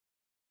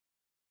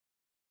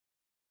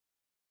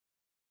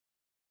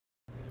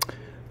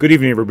Good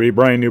evening, everybody.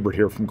 Brian Neubert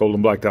here from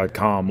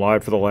goldenblack.com,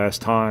 live for the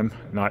last time,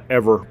 not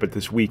ever, but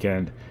this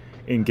weekend,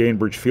 in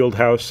Gainbridge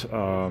Fieldhouse.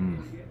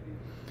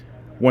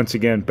 Once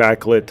again,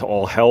 backlit to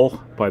all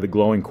hell by the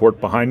glowing court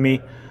behind me.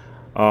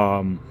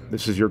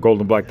 This is your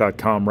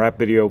goldenblack.com wrap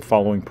video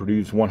following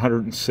Purdue's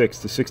 106-67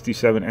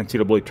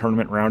 NCAA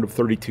tournament round of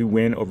 32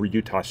 win over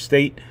Utah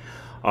State.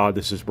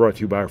 This is brought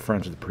to you by our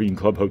friends at the Purdue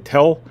Club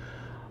Hotel.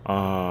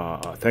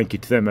 Thank you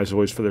to them, as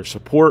always, for their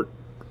support.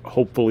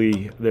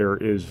 Hopefully there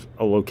is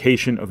a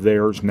location of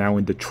theirs now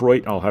in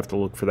Detroit. I'll have to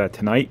look for that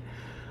tonight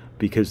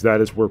because that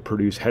is where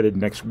Purdue's headed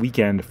next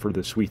weekend for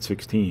the Sweet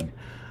 16.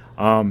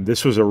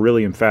 This was a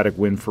really emphatic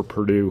win for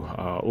Purdue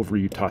over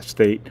Utah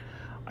State.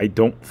 I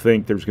don't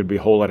think there's going to be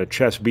a whole lot of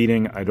chest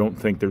beating. I don't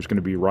think there's going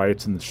to be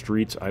riots in the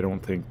streets. I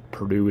don't think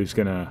Purdue is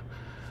going to,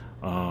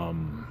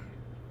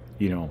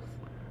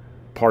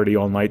 party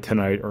all night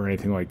tonight or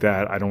anything like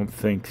that. I don't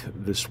think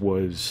this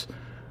was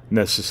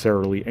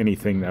necessarily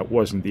anything that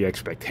wasn't the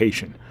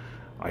expectation.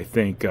 I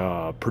think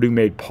Purdue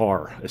made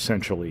par,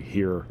 essentially,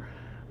 here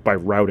by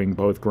routing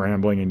both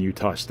Grambling and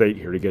Utah State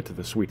here to get to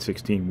the Sweet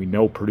 16. We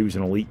know Purdue's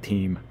an elite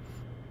team.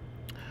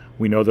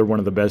 We know they're one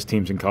of the best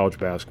teams in college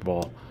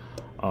basketball.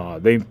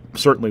 They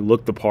certainly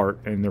looked the part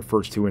in their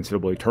first two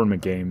NCAA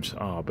tournament games,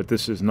 but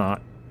this is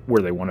not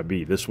where they want to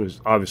be. This was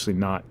obviously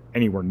not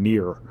anywhere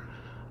near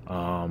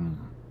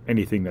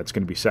anything that's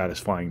going to be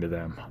satisfying to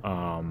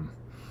them.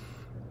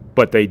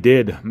 But they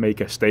did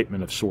make a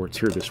statement of sorts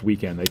here this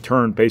weekend. They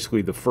turned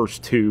basically the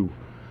first two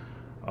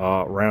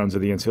rounds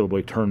of the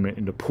NCAA tournament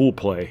into pool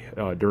play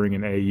during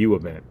an AAU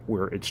event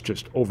where it's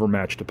just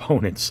overmatched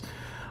opponents.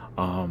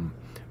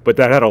 But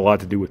that had a lot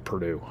to do with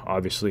Purdue,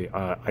 obviously.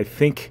 I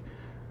think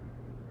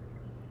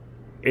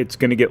it's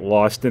going to get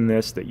lost in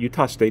this that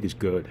Utah State is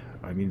good.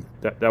 I mean,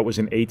 that was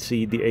an 8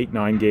 seed. The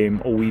 8-9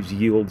 game always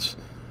yields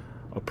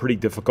a pretty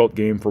difficult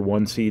game for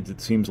 1 seeds, it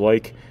seems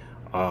like.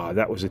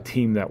 That was a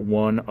team that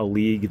won a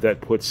league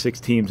that put 6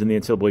 teams in the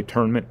NCAA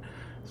tournament.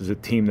 This is a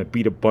team that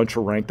beat a bunch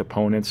of ranked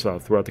opponents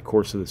throughout the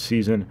course of the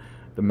season.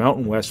 The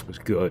Mountain West was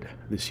good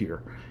this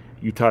year.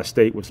 Utah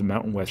State was the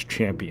Mountain West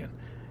champion.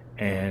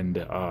 And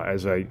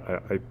as I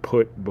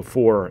put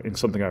before in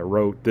something I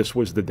wrote, this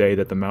was the day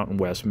that the Mountain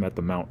West met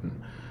the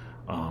Mountain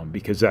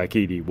because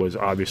Ross-Ade was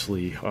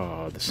obviously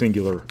the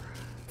singular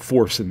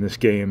force in this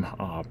game.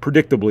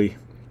 Predictably,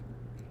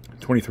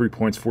 23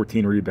 points,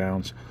 14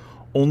 rebounds.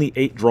 Only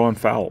 8 drawn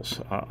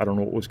fouls. I don't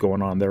know what was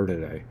going on there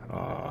today.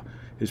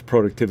 His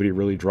productivity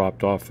really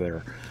dropped off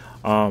there.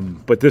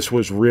 But this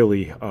was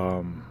really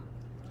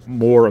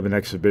more of an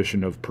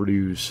exhibition of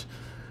Purdue's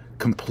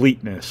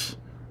completeness,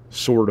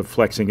 sort of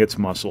flexing its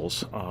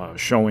muscles,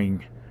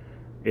 showing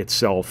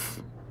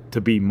itself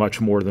to be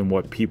much more than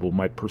what people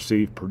might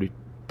perceive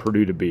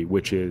Purdue to be,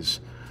 which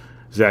is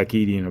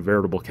Ross-Ade in a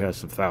veritable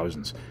cast of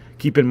thousands.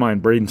 Keep in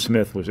mind, Braden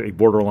Smith was a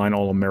borderline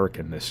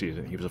All-American this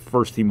season. He was a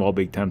first-team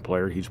All-Big Ten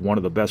player. He's one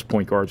of the best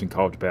point guards in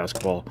college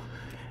basketball.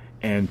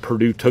 And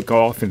Purdue took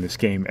off in this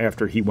game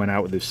after he went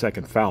out with his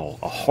second foul.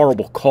 A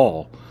horrible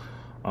call,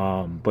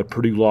 but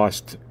Purdue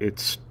lost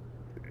its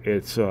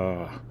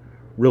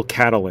real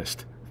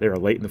catalyst there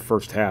late in the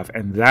first half,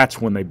 and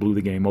that's when they blew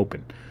the game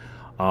open.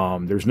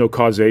 There's no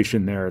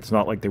causation there. It's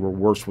not like they were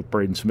worse with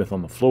Braden Smith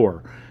on the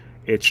floor.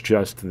 It's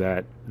just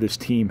that this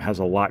team has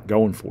a lot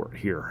going for it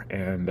here.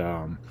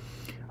 And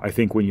I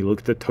think when you look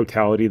at the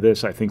totality of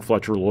this, I think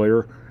Fletcher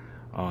Loyer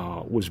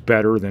was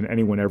better than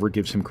anyone ever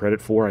gives him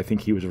credit for. I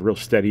think he was a real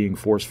steadying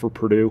force for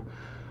Purdue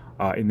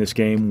in this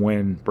game.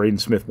 When Braden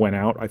Smith went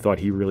out, I thought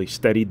he really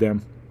steadied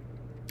them.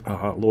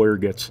 Loyer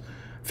gets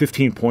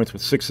 15 points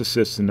with 6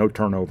 assists and no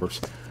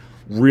turnovers.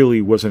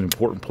 Really was an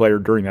important player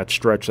during that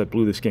stretch that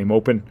blew this game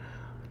open.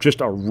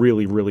 Just a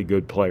really, really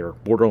good player,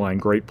 borderline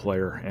great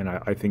player, and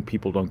I think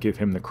people don't give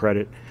him the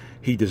credit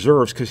he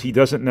deserves because he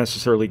doesn't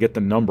necessarily get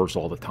the numbers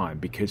all the time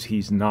because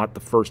he's not the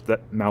first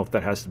mouth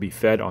that has to be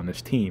fed on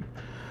this team.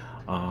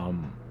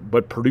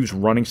 But Purdue's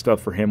running stuff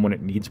for him when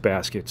it needs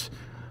baskets.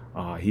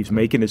 He's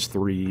making his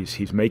threes.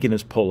 He's making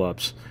his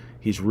pull-ups.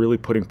 He's really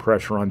putting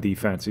pressure on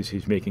defenses.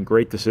 He's making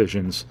great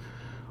decisions,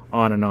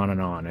 on and on and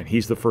on. And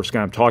he's the first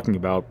guy I'm talking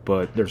about,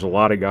 but there's a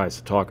lot of guys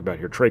to talk about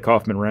here. Trey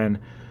Kaufman-Renn,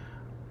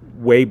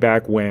 way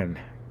back when,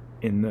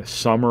 in the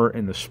summer,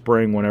 in the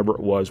spring, whenever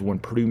it was, when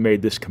Purdue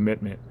made this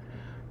commitment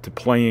to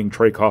playing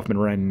Trey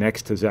Kaufman-Renn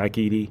next to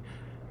Ross-Ade,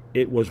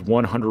 it was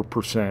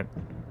 100%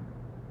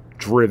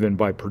 driven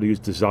by Purdue's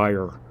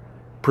desire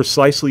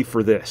precisely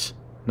for this,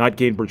 not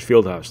Gainbridge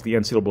Fieldhouse, the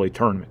NCAA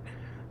tournament.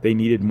 They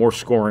needed more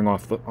scoring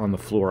on the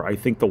floor. I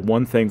think the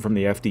one thing from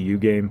the FDU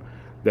game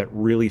that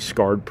really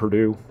scarred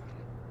Purdue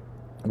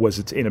was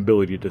its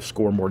inability to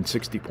score more than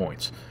 60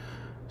 points.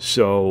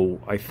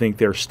 So I think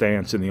their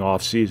stance in the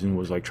offseason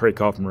was like, Trey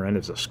Kaufman-Renn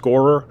is a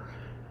scorer.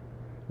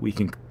 We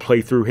can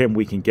play through him.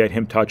 We can get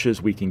him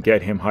touches. We can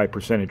get him high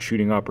percentage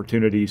shooting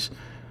opportunities.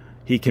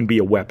 He can be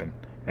a weapon.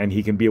 And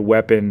he can be a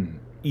weapon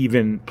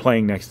even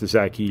playing next to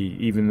Ross-Ade,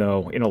 even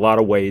though in a lot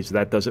of ways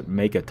that doesn't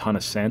make a ton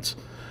of sense.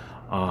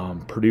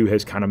 Purdue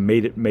has kind of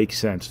made it make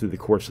sense through the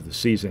course of the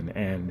season.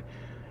 And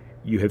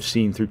you have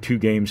seen through 2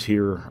 games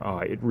here,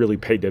 it really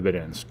paid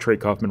dividends. Trey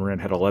Kaufman-Renn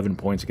had 11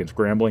 points against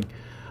Grambling.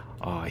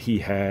 He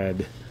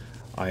had,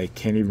 I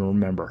can't even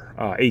remember,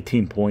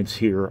 18 points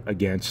here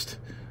against,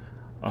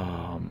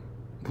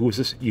 who was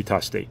this? Utah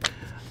State.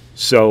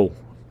 So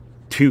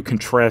 2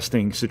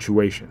 contrasting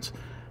situations.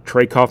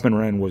 Trey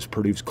Kaufman-Renn was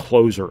Purdue's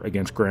closer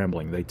against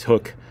Grambling. They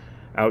took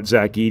out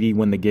Zach-Edey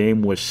when the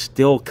game was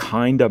still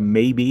kind of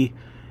maybe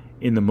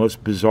in the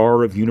most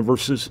bizarre of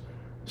universes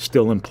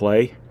still in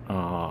play.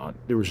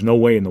 There was no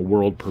way in the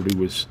world Purdue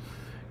was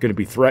going to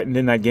be threatened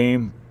in that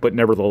game, but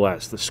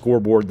nevertheless, the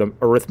scoreboard, the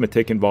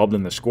arithmetic involved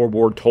in the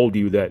scoreboard told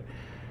you that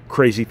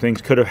crazy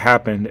things could have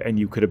happened and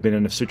you could have been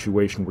in a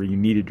situation where you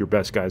needed your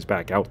best guys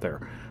back out there.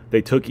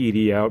 They took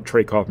Edey out.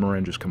 Trey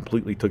Kaufman-Renn just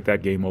completely took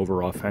that game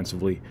over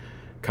offensively,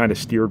 kind of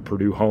steered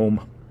Purdue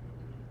home.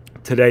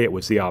 Today it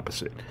was the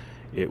opposite.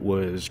 It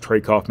was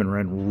Trey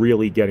Kaufman-Renn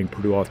really getting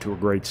Purdue off to a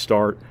great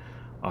start.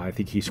 I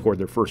think he scored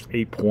their first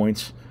 8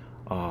 points,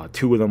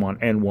 2 of them on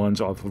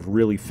N1s off of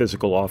really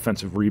physical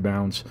offensive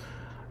rebounds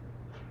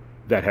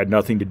that had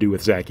nothing to do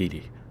with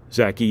Zach-Edey.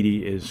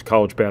 Zach-Edey is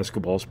college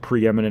basketball's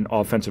preeminent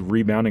offensive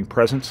rebounding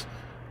presence,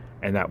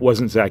 and that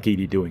wasn't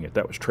Zach-Edey doing it.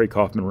 That was Trey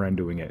Kaufman-Renn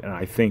doing it. And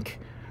I think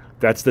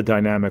that's the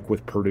dynamic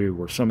with Purdue,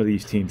 where some of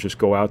these teams just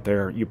go out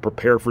there, you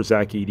prepare for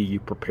Zach-Edey,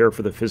 you prepare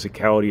for the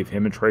physicality of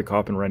him and Trey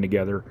Kaufman-Renn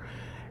together,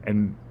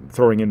 and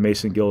throwing in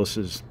Mason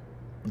Gillis's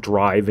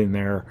drive in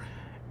there,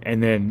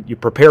 and then you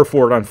prepare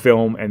for it on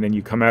film, and then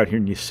you come out here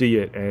and you see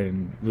it,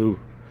 and ooh,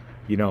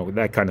 you know,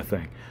 that kind of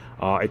thing.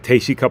 It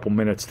takes you a couple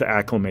minutes to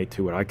acclimate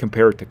to it. I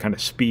compare it to kind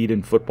of speed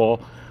in football,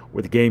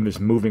 where the game is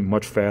moving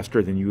much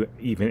faster than you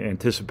even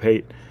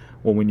anticipate.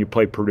 Well, when you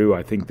play Purdue,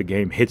 I think the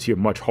game hits you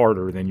much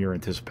harder than you're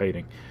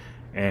anticipating.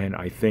 And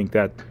I think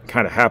that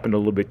kind of happened a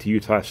little bit to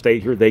Utah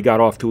State here. They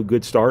got off to a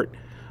good start.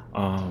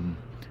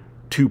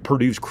 To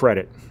Purdue's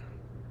credit,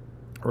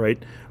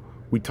 right?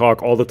 We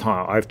talk all the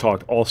time. I've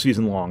talked all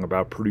season long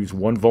about Purdue's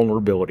one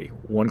vulnerability,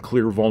 one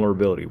clear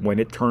vulnerability, when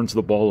it turns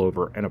the ball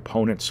over and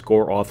opponents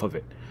score off of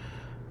it.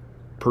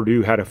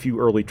 Purdue had a few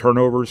early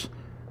turnovers.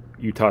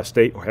 Utah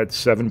State had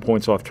 7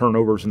 points off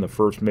turnovers in the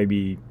first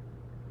maybe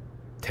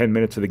 10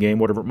 minutes of the game,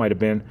 whatever it might have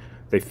been.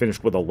 They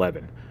finished with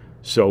 11.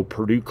 So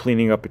Purdue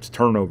cleaning up its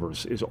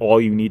turnovers is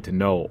all you need to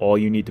know, all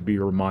you need to be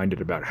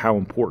reminded about how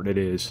important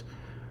it is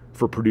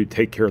for Purdue to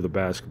take care of the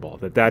basketball,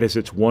 that is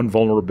its one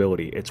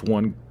vulnerability, its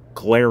one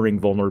glaring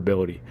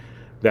vulnerability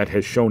that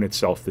has shown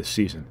itself this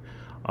season.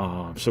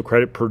 So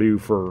credit Purdue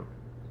for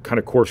kind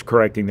of course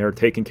correcting there,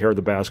 taking care of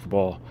the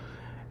basketball,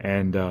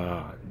 and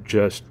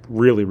just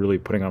really, really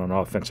putting on an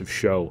offensive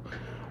show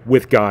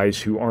with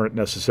guys who aren't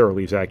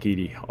necessarily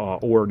Zach-Edey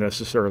or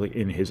necessarily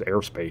in his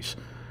airspace.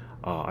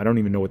 I don't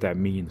even know what that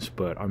means,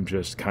 but I'm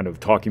just kind of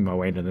talking my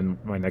way into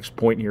my next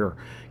point here,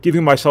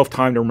 giving myself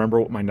time to remember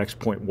what my next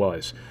point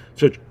was.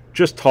 So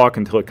just talk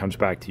until it comes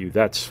back to you.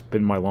 That's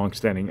been my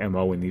longstanding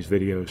MO in these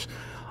videos.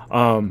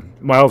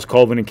 Miles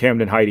Colvin and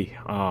Camden Heide,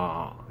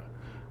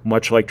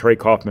 much like Trey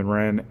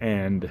Kaufman-Renn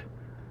and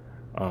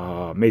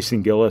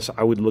Mason Gillis,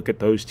 I would look at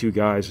those 2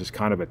 guys as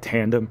kind of a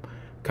tandem,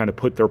 kind of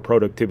put their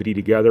productivity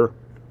together.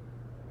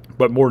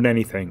 But more than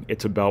anything,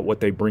 it's about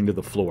what they bring to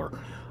the floor.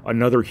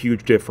 Another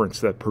huge difference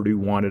that Purdue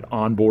wanted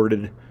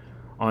onboarded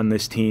on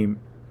this team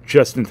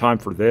just in time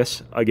for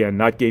this, again,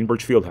 not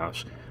Gainbridge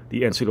Fieldhouse,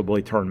 the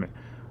NCAA tournament,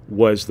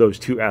 was those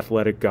 2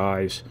 athletic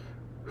guys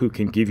who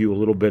can give you a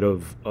little bit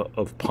of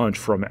punch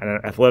from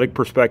an athletic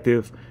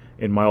perspective,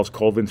 in Miles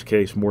Colvin's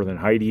case more than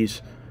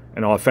Heide's,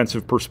 an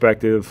offensive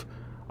perspective,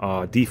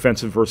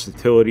 defensive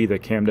versatility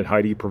that Camden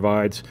Heide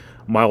provides.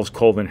 Miles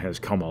Colvin has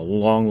come a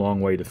long,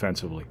 long way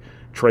defensively.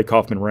 Trey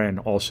Kaufman-Renn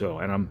also,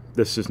 and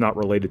this is not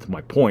related to my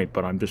point,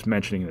 but I'm just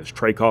mentioning this.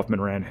 Trey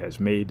Kaufman-Renn has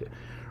made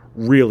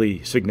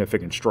really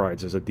significant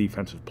strides as a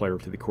defensive player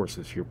through the course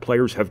of this year.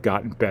 Players have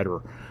gotten better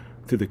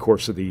through the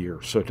course of the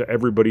year. So to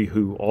everybody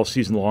who all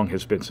season long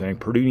has been saying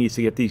Purdue needs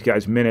to get these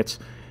guys minutes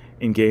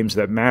in games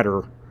that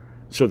matter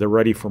so they're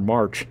ready for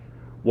March,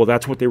 well,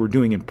 that's what they were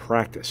doing in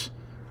practice.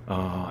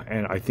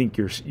 And I think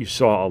you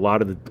saw a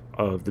lot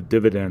of the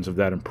dividends of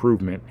that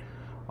improvement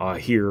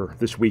here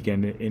this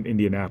weekend in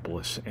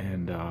Indianapolis.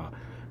 And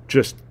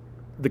just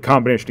the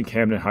combination of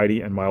Camden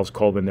Heide and Miles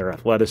Colvin, their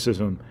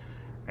athleticism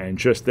and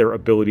just their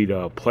ability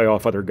to play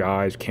off other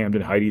guys,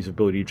 Camden Heide's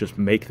ability to just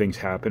make things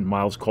happen,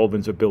 Miles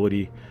Colvin's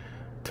ability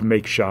to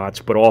make shots,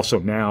 but also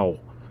now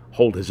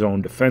hold his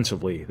own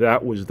defensively.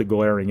 That was the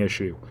glaring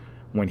issue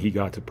when he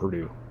got to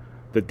Purdue.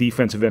 The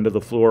defensive end of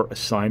the floor,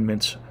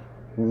 assignments,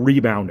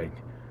 rebounding.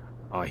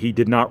 He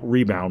did not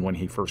rebound when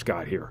he first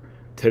got here.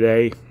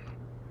 Today,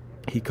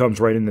 he comes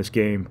right in this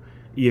game.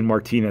 Ian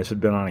Martinez had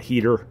been on a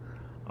heater.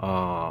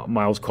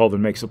 Miles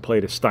Colvin makes a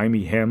play to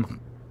stymie him,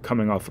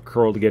 coming off a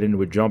curl to get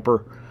into a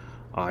jumper.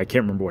 I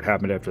can't remember what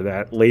happened after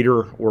that.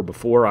 Later or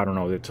before, I don't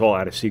know. It's all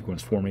out of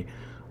sequence for me.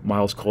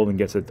 Miles Colvin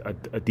gets a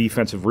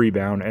defensive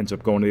rebound, ends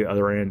up going to the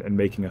other end and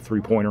making a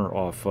three-pointer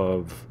off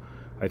of,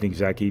 I think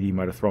Zach-Edey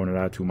might have thrown it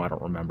out to him. I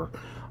don't remember.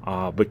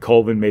 But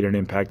Colvin made an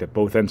impact at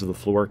both ends of the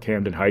floor.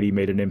 Camden Heide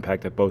made an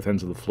impact at both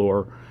ends of the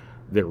floor.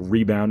 They're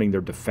rebounding,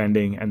 they're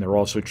defending, and they're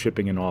also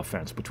chipping in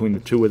offense. Between the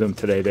two of them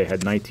today, they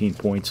had 19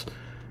 points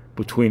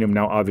between them.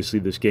 Now, obviously,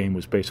 this game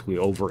was basically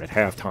over at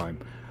halftime.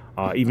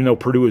 Even though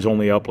Purdue was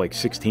only up like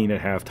 16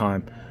 at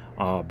halftime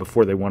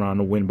before they went on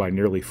to win by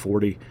nearly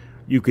 40,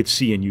 you could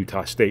see in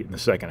Utah State in the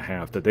second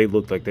half that they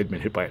looked like they'd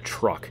been hit by a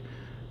truck,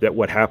 that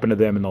what happened to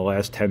them in the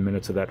last 10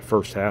 minutes of that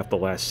first half, the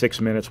last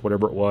 6 minutes,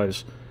 whatever it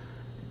was,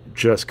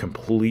 just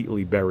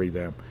completely buried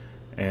them.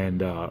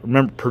 And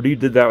remember, Purdue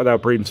did that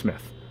without Braden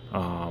Smith.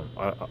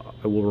 I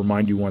will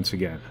remind you once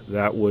again,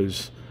 that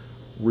was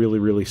really,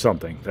 really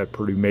something, that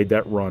Purdue made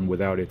that run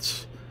without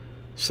its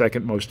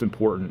second most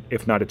important,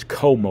 if not its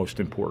co-most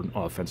important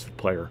offensive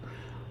player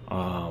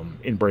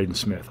in Braden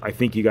Smith. I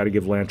think you got to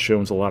give Lance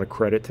Jones a lot of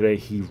credit today.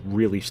 He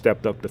really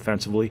stepped up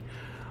defensively.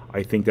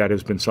 I think that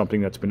has been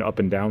something that's been up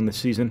and down this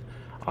season.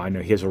 I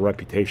know he has a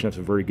reputation as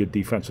a very good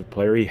defensive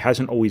player. He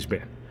hasn't always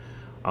been.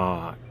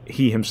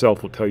 He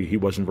himself will tell you he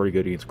wasn't very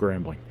good against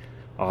Grambling.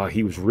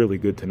 He was really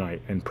good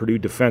tonight, and Purdue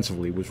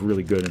defensively was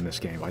really good in this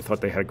game. I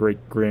thought they had a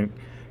great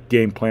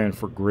game plan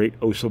for Great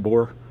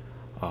Osobor,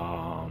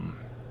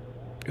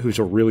 who's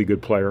a really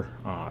good player.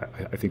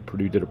 I think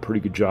Purdue did a pretty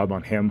good job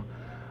on him.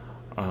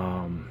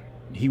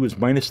 He was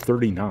minus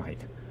 39.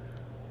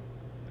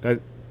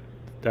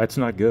 That's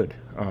not good.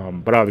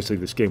 But obviously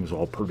this game was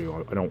all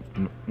Purdue. I don't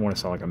want to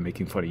sound like I'm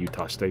making fun of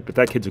Utah State, but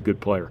that kid's a good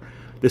player.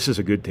 This is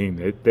a good team.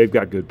 They've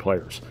got good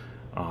players.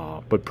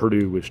 But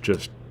Purdue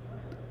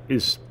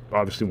is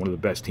obviously one of the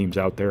best teams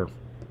out there,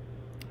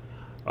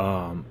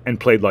 and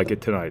played like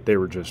it tonight.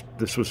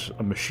 This was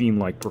a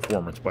machine-like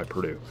performance by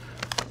Purdue.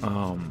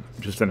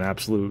 Just an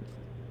absolute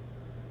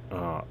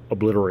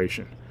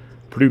obliteration.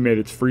 Purdue made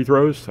its free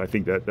throws. I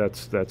think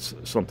that's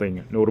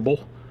something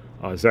notable.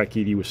 Zach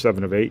Edey was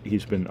 7 of 8.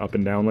 He's been up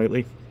and down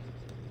lately.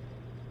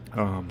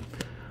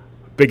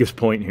 Biggest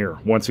point here,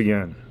 once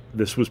again,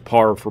 this was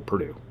par for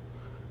Purdue.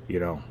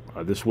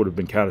 This would have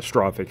been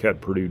catastrophic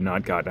had Purdue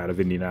not gotten out of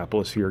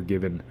Indianapolis here,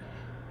 given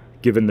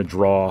the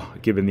draw,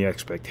 given the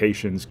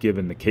expectations,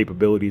 given the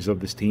capabilities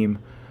of this team.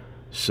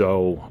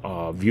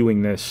 So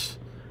viewing this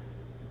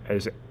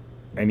as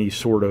any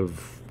sort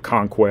of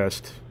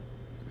conquest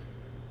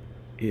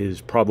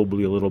is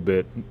probably a little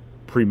bit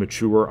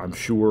premature. I'm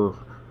sure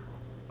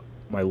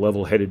my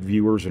level-headed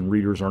viewers and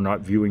readers are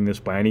not viewing this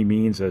by any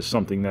means as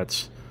something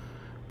that's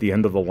the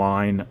end of the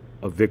line,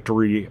 a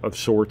victory of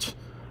sorts.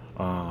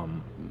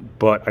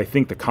 But I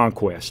think the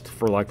conquest,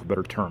 for lack of a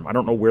better term, I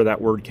don't know where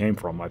that word came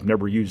from. I've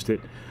never used it.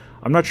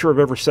 I'm not sure I've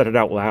ever said it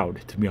out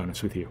loud, to be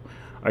honest with you.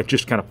 It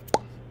just kind of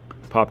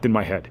popped in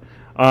my head.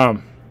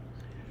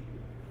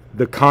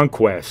 The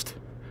conquest,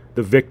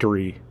 the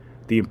victory,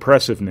 the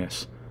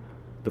impressiveness,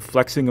 the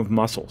flexing of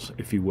muscles,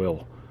 if you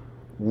will,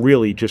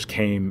 really just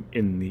came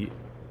in the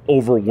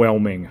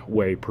overwhelming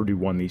way Purdue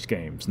won these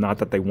games. Not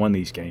that they won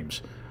these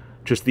games,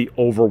 just the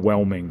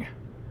overwhelming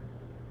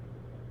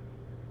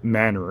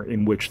manner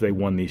in which they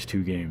won these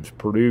two games.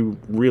 Purdue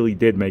really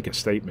did make a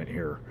statement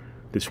here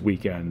this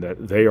weekend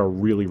that they are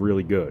really,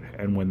 really good.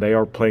 And when they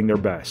are playing their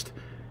best,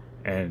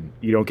 and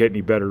you don't get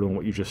any better than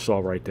what you just saw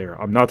right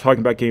there. I'm not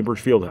talking about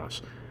Gainbridge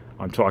Fieldhouse.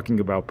 I'm talking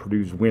about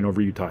Purdue's win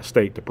over Utah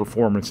State, the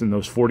performance in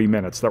those 40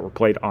 minutes that were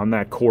played on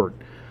that court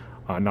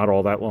not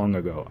all that long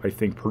ago. I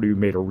think Purdue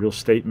made a real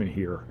statement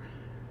here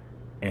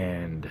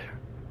and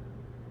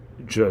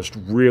just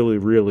really,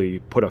 really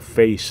put a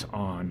face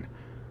on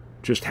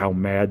just how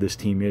mad this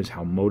team is,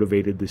 how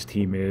motivated this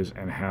team is,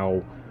 and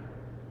how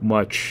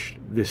much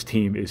this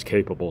team is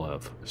capable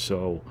of.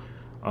 So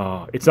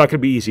it's not going to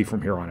be easy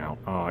from here on out.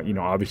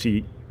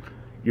 Obviously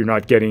you're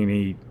not getting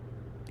any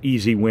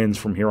easy wins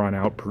from here on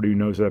out. Purdue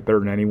knows that better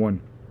than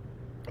anyone.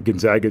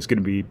 Gonzaga is going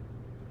to be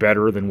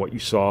better than what you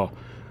saw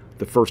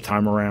the first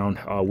time around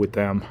with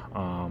them.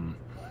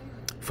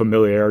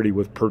 Familiarity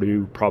with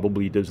Purdue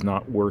probably does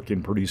not work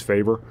in Purdue's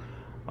favor.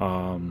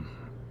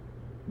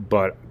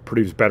 But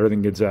Purdue's better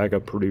than Gonzaga.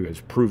 Purdue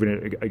has proven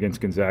it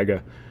against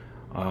Gonzaga.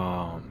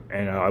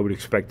 And I would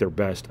expect their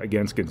best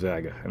against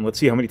Gonzaga. And let's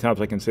see how many times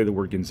I can say the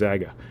word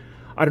Gonzaga.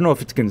 I don't know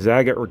if it's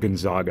Gonzaga or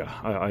Gonzaga.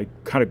 I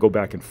kind of go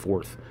back and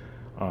forth,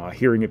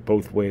 hearing it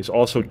both ways.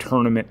 Also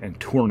tournament and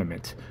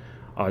tournament,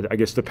 I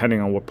guess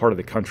depending on what part of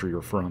the country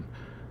you're from.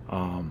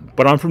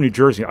 But I'm from New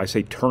Jersey. I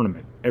say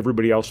tournament.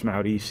 Everybody else from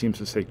out east seems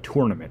to say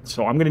tournament.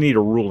 So I'm going to need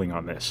a ruling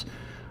on this.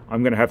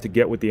 I'm going to have to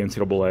get with the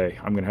NCAA.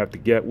 I'm going to have to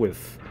get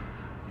with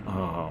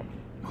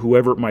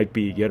whoever it might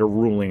be, get a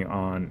ruling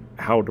on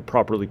how to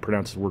properly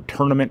pronounce the word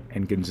tournament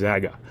and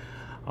Gonzaga.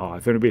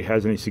 If anybody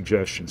has any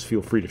suggestions,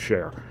 feel free to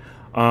share.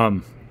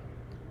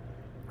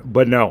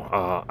 But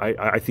no,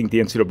 I think the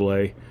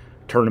NCAA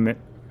tournament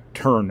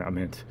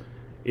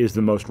is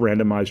the most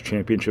randomized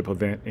championship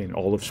event in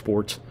all of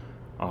sports,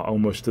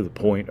 almost to the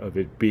point of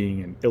it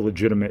being an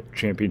illegitimate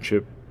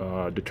championship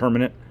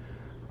determinant,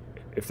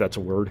 if that's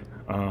a word.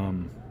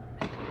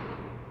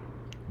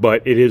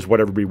 But it is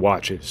what everybody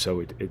watches,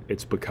 so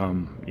it's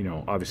become,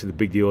 obviously the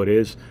big deal it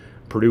is.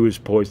 Purdue is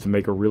poised to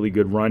make a really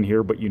good run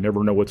here, but you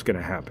never know what's going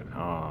to happen.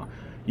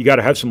 You got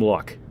to have some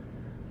luck.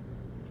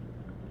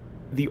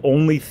 The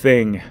only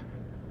thing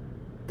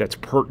that's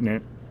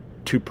pertinent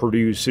to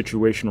Purdue's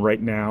situation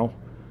right now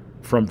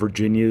from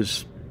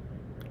Virginia's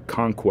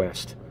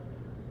conquest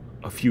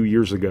a few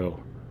years ago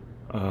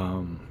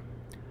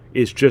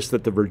is just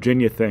that the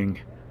Virginia thing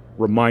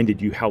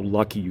reminded you how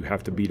lucky you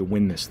have to be to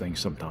win this thing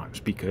sometimes,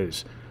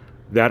 because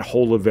that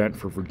whole event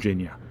for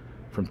Virginia,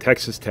 from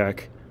Texas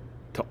Tech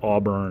to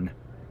Auburn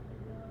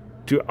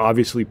to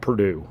obviously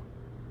Purdue,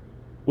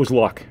 was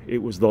luck.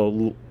 It was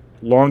the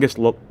longest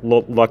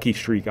lucky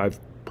streak I've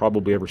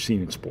probably ever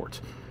seen in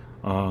sports.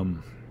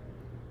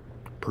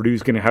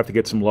 Purdue's going to have to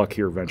get some luck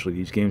here eventually.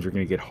 These games are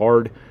going to get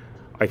hard.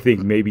 I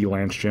think maybe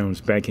Lance Jones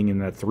banking in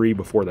that 3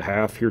 before the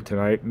half here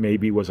tonight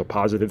maybe was a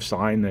positive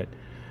sign that,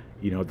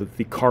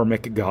 the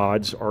karmic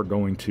gods are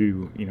going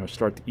to,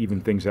 start to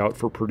even things out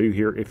for Purdue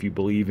here, if you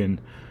believe in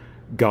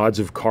gods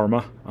of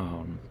karma.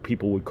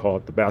 People would call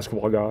it the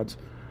basketball gods.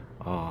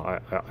 I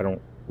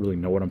don't really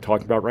know what I'm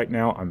talking about right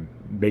now. I'm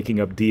making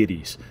up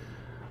deities.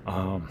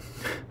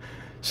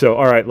 So,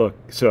 all right, look,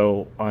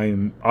 so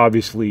I'm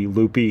obviously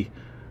loopy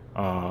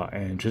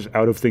and just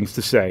out of things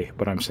to say,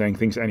 but I'm saying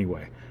things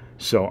anyway.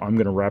 So I'm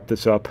going to wrap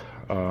this up.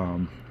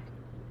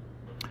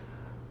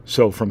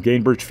 So from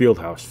Gainbridge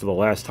Fieldhouse for the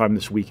last time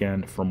this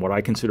weekend, from what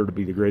I consider to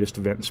be the greatest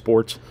event in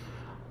sports,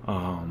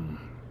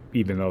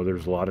 even though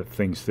there's a lot of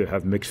things to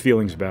have mixed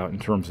feelings about in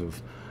terms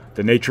of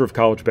the nature of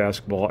college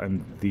basketball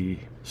and the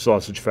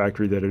sausage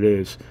factory that it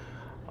is.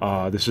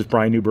 This is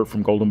Brian Neubert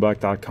from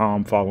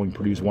goldenblack.com following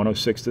Purdue's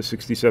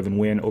 106-67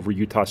 win over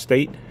Utah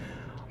State.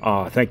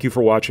 Thank you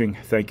for watching.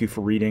 Thank you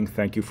for reading.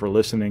 Thank you for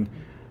listening.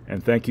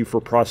 And thank you for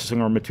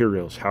processing our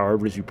materials,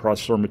 however it is you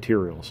process our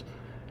materials.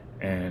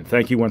 And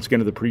thank you once again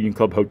to the Purdue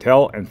Club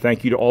Hotel. And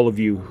thank you to all of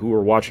you who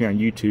are watching on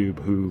YouTube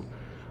who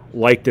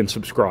liked and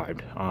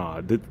subscribed.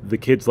 The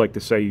kids like to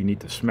say you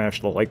need to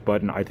smash the like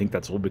button. I think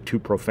that's a little bit too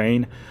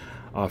profane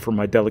for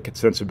my delicate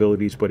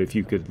sensibilities. But if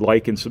you could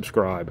like and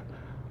subscribe,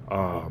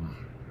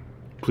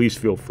 please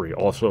feel free.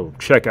 Also,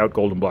 check out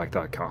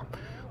goldenblack.com.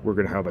 We're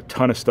going to have a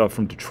ton of stuff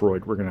from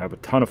Detroit. We're going to have a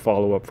ton of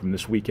follow-up from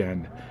this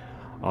weekend.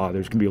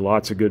 There's going to be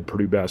lots of good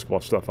Purdue basketball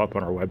stuff up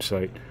on our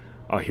website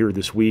here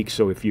this week.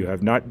 So if you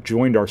have not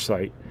joined our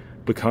site,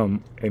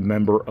 become a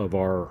member of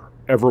our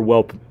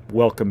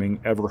ever-welcoming,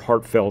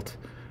 ever-heartfelt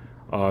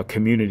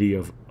community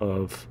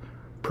of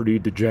Purdue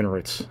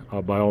degenerates.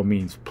 By all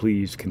means,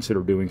 please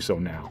consider doing so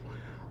now.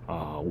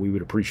 We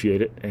would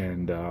appreciate it.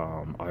 And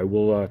I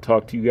will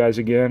talk to you guys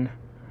again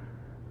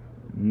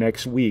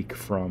next week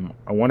from,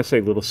 I want to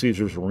say Little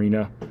Caesars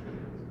Arena,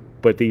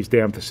 but these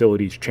damn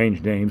facilities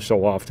change names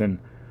so often,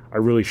 I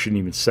really shouldn't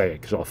even say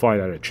it because I'll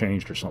find out it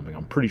changed or something.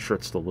 I'm pretty sure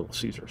it's still Little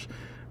Caesars.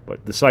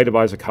 But the site of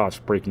Isaac Haas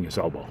breaking his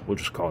elbow. We'll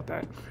just call it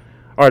that.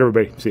 All right,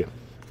 everybody. See ya.